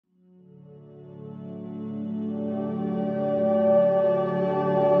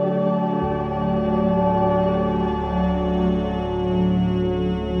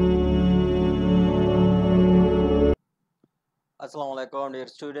Assalamu alaikum dear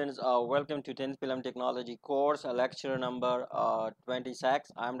students. Welcome to 10th Film Technology course, lecture number 26.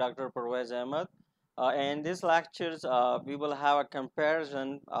 I'm Dr. Pervaiz Ahmad. In these lectures, we will have a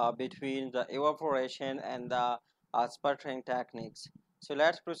comparison between the evaporation and the sputtering techniques. So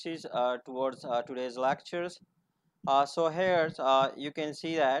let's proceed towards today's lectures. So here you can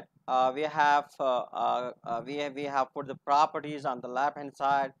see that we have put the properties on the left hand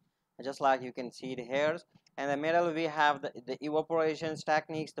side, just like you can see it here. In the middle we have the evaporations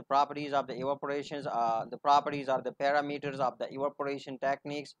techniques, the properties of the evaporations. The properties are the parameters of the evaporation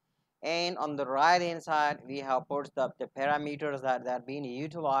techniques, and on the right hand side we have put the parameters that are being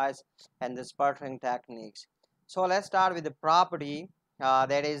utilized in the sputtering techniques. So let's start with the property,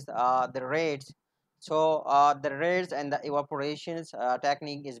 that is the rates. So the rates and the evaporations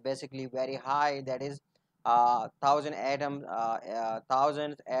technique is basically very high, that is 1000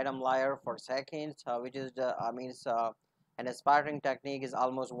 atom layer for seconds, which is the means and the sputtering technique is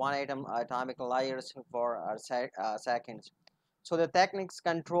almost 1 atom atomic layers for seconds. So the techniques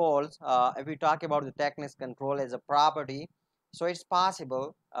controls, if we talk about the techniques control as a property, so it's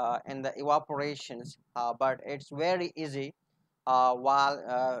possible in the evaporations, but it's very easy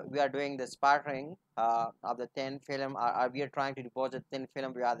while we are doing the sputtering of the thin film, or we are trying to deposit thin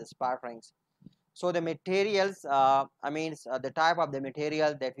film via the sputterings. So the materials, the type of the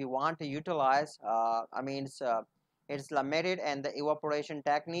material that we want to utilize, it's limited and the evaporation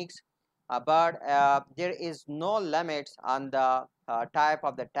techniques, but there is no limits on the type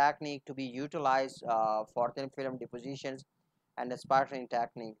of the technique to be utilized for thin film depositions and the sputtering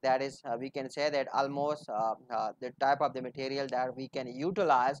technique. That is, we can say that almost the type of the material that we can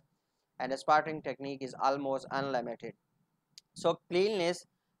utilize and the sputtering technique is almost unlimited. So cleanness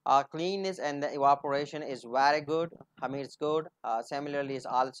and the evaporation is very good. It's good. Similarly is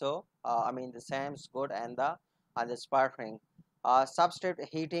also the same is good, and the sputtering. Substrate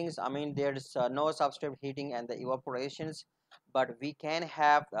heatings, there's no substrate heating and the evaporations, but we can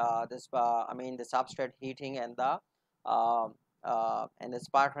have the substrate heating uh, and the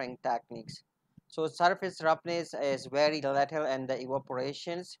sputtering techniques. So surface roughness is very little and the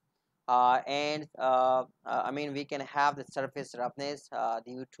evaporations, we can have the surface roughness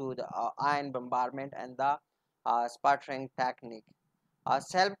due to the ion bombardment and the sputtering technique.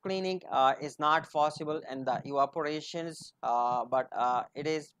 Self cleaning is not possible in the evaporations, but it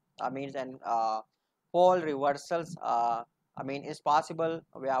is means and fall reversals is possible.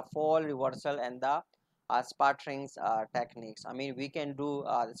 We have fall reversal and the sputterings techniques. We can do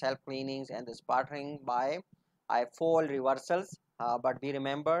the self cleanings and the sputtering by fall reversals, but we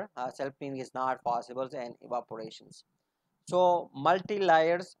remember self cleaning is not possible in evaporations. So multi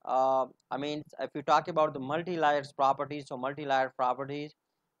layers, if you talk about the multi layers properties, so multi layer properties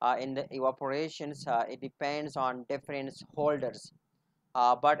in the evaporations, it depends on different holders,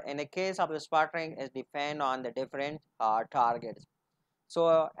 but in the case of the sputtering it depend on the different targets.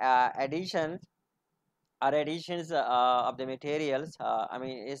 So additions of the materials,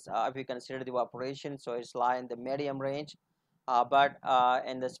 is if we consider the evaporation, so it's lie in the medium range, but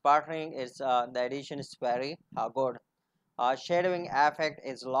in the sputtering is the addition is very good. Shadowing effect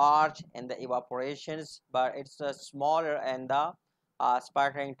is large in the evaporations, but it's smaller in the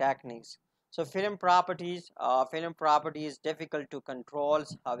sputtering techniques. So film properties difficult to control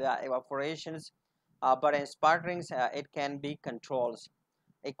via evaporations, but in sputterings it can be controls.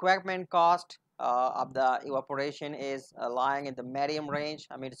 Equipment cost of the evaporation is lying in the medium range.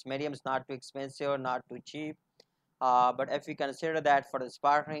 It's medium, is not too expensive, not too cheap. But if we consider that for the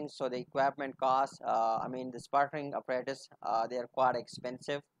sputtering, so the equipment costs, the sputtering apparatus, they are quite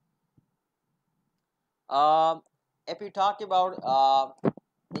expensive. Um, if we talk about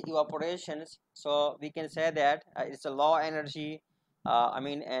the evaporations, so we can say that it's a low energy.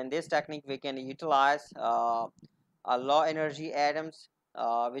 In this technique we can utilize low energy atoms,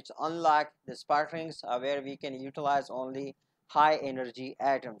 which unlike the sputterings where we can utilize only high energy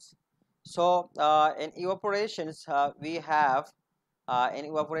atoms. So in evaporations we have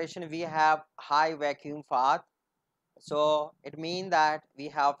high vacuum path. So it means that we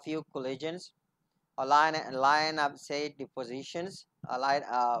have few collisions, a line of side depositions,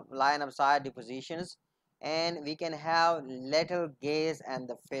 line of side depositions, and we can have little gas and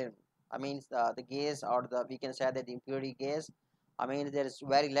the film. The gas, or the we can say that the impurity gas. There is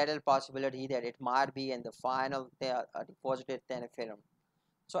very little possibility that it might be in the final deposited thin film.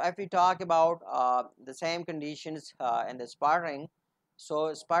 So if we talk about the same conditions in the sputtering,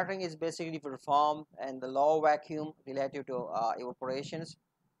 so sputtering is basically performed in the low vacuum relative to evaporations,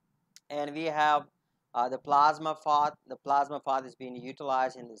 and we have the plasma path. The plasma path is being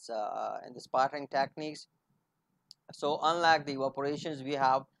utilized in this in the sputtering techniques. So unlike the evaporations, we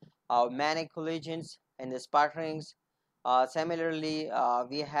have many collisions in the sputterings. Similarly,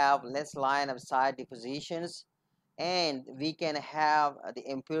 we have less line of sight depositions, and we can have the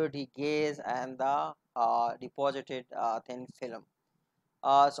impurity gas and the deposited thin film.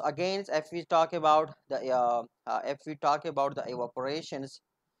 So again, if we talk about the evaporations,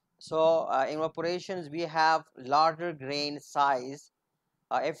 so in evaporations we have larger grain size.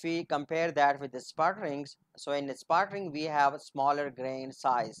 If we compare that with the sputterings, so in the sputtering we have a smaller grain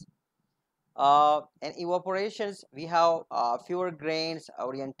size. In evaporations we have fewer grains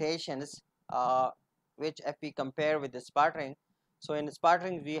orientations, which if we compare with the sputtering, so in the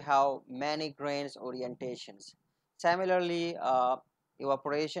sputtering we have many grains orientations. Similarly,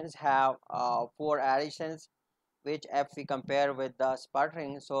 evaporations have four additions, which if we compare with the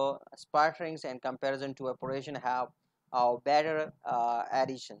sputtering, so sputterings in comparison to evaporation have better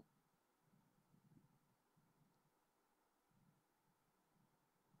addition.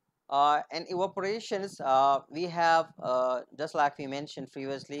 And evaporations, we have, just like we mentioned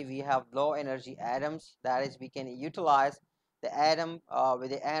previously, we have low energy atoms. That is, we can utilize the atom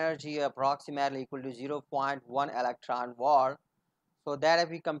with the energy approximately equal to zero point 0.1 electron volt. So that if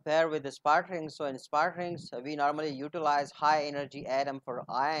we compare with the sputterings, so in sputterings, we normally utilize high energy atom for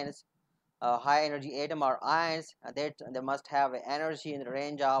ions. High energy atom or ions, that they must have an energy in the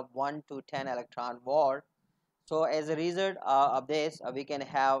range of 1 to 10 electron volt. So as a result of this, we can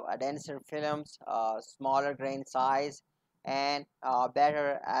have denser films, smaller grain size, and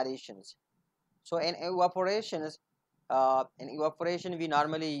better additions. So in evaporation, we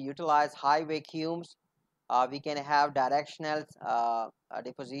normally utilize high vacuums. We can have directional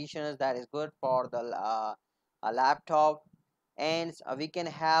depositions that is good for the laptop, and we can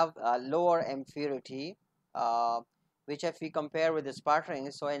have lower impurity, uh, which if we compare with the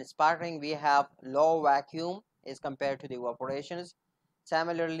sputtering, so in sputtering we have low vacuum as compared to the evaporations.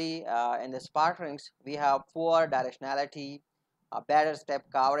 Similarly, in the sputterings we have poor directionality, better step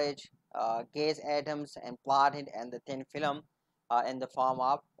coverage, gas atoms implanted in the thin film in the form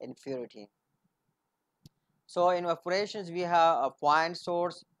of impurity. So in evaporations we have a point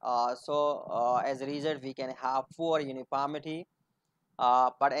source, as a result we can have poor uniformity,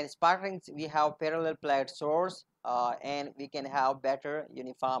 but in sputterings we have parallel plate source, and we can have better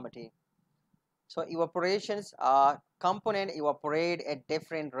uniformity. So evaporations, component evaporate at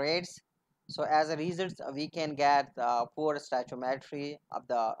different rates. So as a result, we can get poor stoichiometry of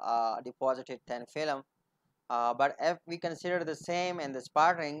the deposited thin film. But if we consider the same in the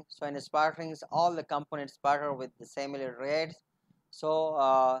sputtering, so in the sputterings, all the components sputter with the similar rates.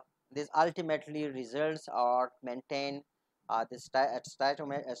 So this ultimately results or maintain the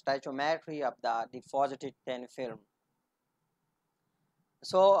stoichiometry of the deposited thin film.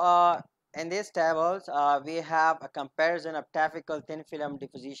 So in these tables, we have a comparison of typical thin film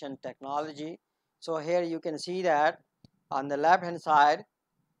deposition technology. So here you can see that on the left hand side,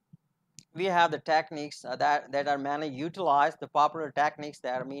 we have the techniques that are mainly utilized, the popular techniques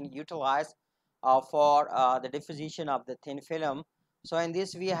that are being utilized for the deposition of the thin film. So in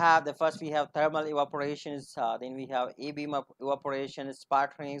this we have the first we have thermal evaporations, then we have e-beam evaporation,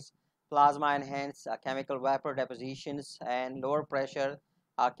 sputterings, plasma enhanced chemical vapor depositions, and lower pressure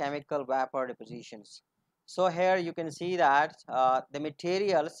chemical vapor depositions. So here you can see that the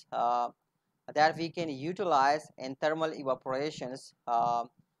materials that we can utilize in thermal evaporations.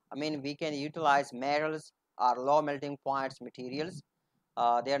 We can utilize metals or low melting points materials.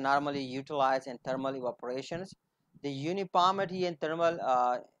 They are normally utilized in thermal evaporations. The uniformity in thermal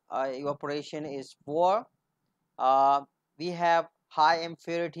evaporation is poor. Uh, we have high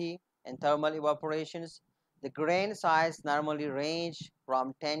impurity in thermal evaporations. The grain size normally range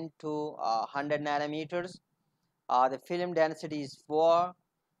from 10 to 100 nanometers. The film density is 4.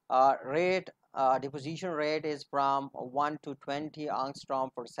 Deposition rate is from 1 to 20 angstrom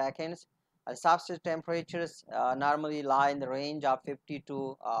per seconds. Substrate temperatures normally lie in the range of 50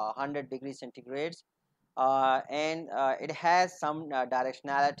 to 100 degrees centigrades, and it has some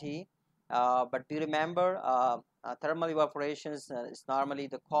directionality. But do remember, thermal evaporations is normally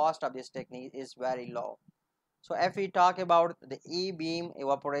the cost of this technique is very low. So if we talk about the e-beam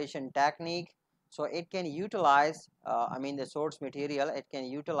evaporation technique, so it can utilize, the source material, it can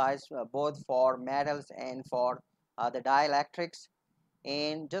utilize both for metals and for the dielectrics.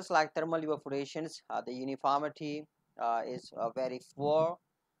 And just like thermal evaporations, the uniformity is very poor.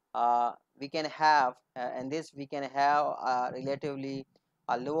 We can have, and this we can have relatively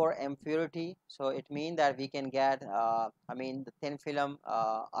a lower impurity. So it means that we can get, the thin film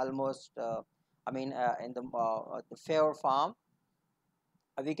almost, in the fair form.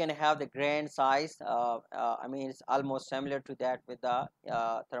 we can have the grain size. It's almost similar to that with the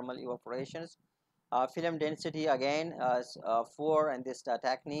thermal evaporations. Film density again is 4 in this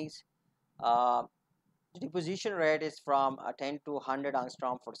techniques. Uh, the deposition rate is from 10 to 100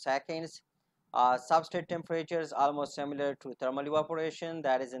 angstrom for seconds. Substrate temperature is almost similar to thermal evaporation,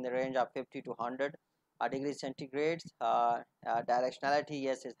 that is in the range of 50 to 100 degrees centigrade. Directionality,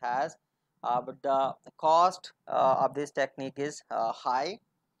 yes, it has, but the cost of this technique is high.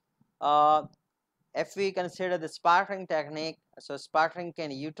 Uh, if we consider the sputtering technique, so sputtering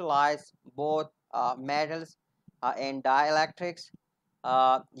can utilize both metals and dielectrics.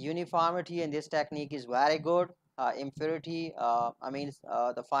 Uniformity in this technique is very good. Impurity,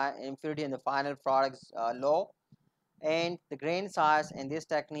 the impurity in the final product is low, and the grain size in this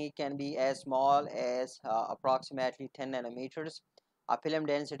technique can be as small as approximately 10 nanometers. Film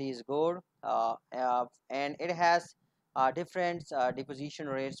density is good, and it has different deposition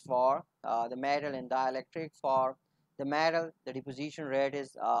rates for the metal and dielectric. For the metal, the deposition rate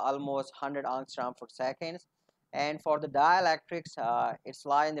is almost 100 angstrom per seconds, and for the dielectrics, it's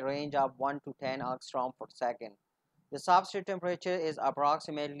lie in the range of 1 to 10 angstrom per second. The substrate temperature is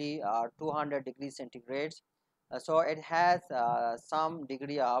approximately 200 degrees centigrade, so it has some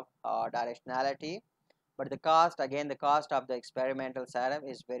degree of directionality, but the cost, again, the cost of the experimental setup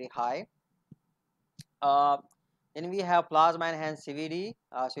is very high. uh, then we have plasma enhanced CVD.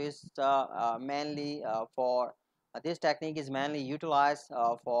 So it's mainly for this technique is mainly utilized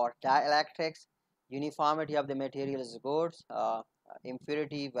for dielectrics. Uniformity of the material is good.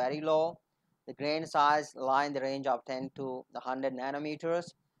 Impurity very low. The grain size lie in the range of 10 to 100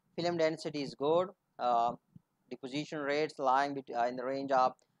 nanometers. Film density is good. Deposition rates lying in the range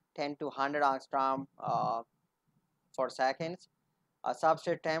of 10 to 100 angstrom for seconds.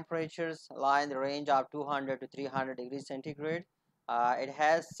 Substrate temperatures lie in the range of 200 to 300 degrees centigrade. It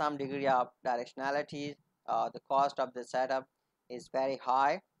has some degree of directionality. The cost of the setup is very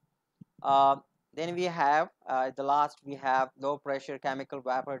high. Uh, then we have the last, we have low pressure chemical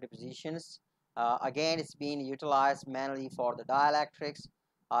vapor depositions. Again, it's being utilized mainly for the dielectrics.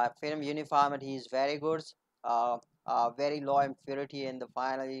 Film uniformity is very good. Uh, very low impurity in the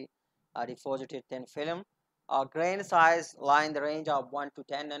finally deposited thin film. Grain size lie in the range of 1 to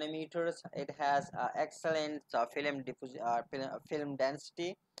 10 nanometers. It has excellent film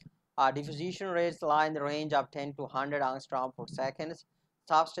density. Diffusion rates lie in the range of 10 to 100 angstrom per second.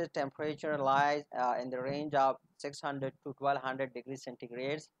 Substrate temperature lies in the range of 600 to 1200 degrees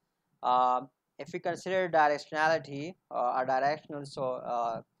centigrade. Uh, if we consider directionality or directional,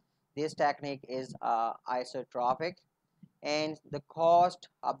 so this technique is isotropic, and the cost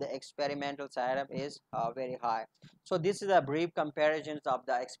of the experimental setup is very high. So this is a brief comparisons of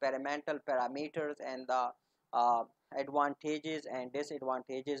the experimental parameters and the uh, advantages and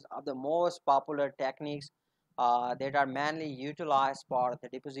disadvantages of the most popular techniques that are mainly utilized for the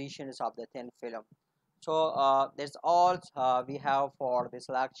depositions of the thin film. So that's all we have for this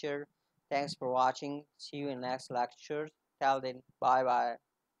lecture. Thanks for watching. See you in next lecture. Till then, bye bye.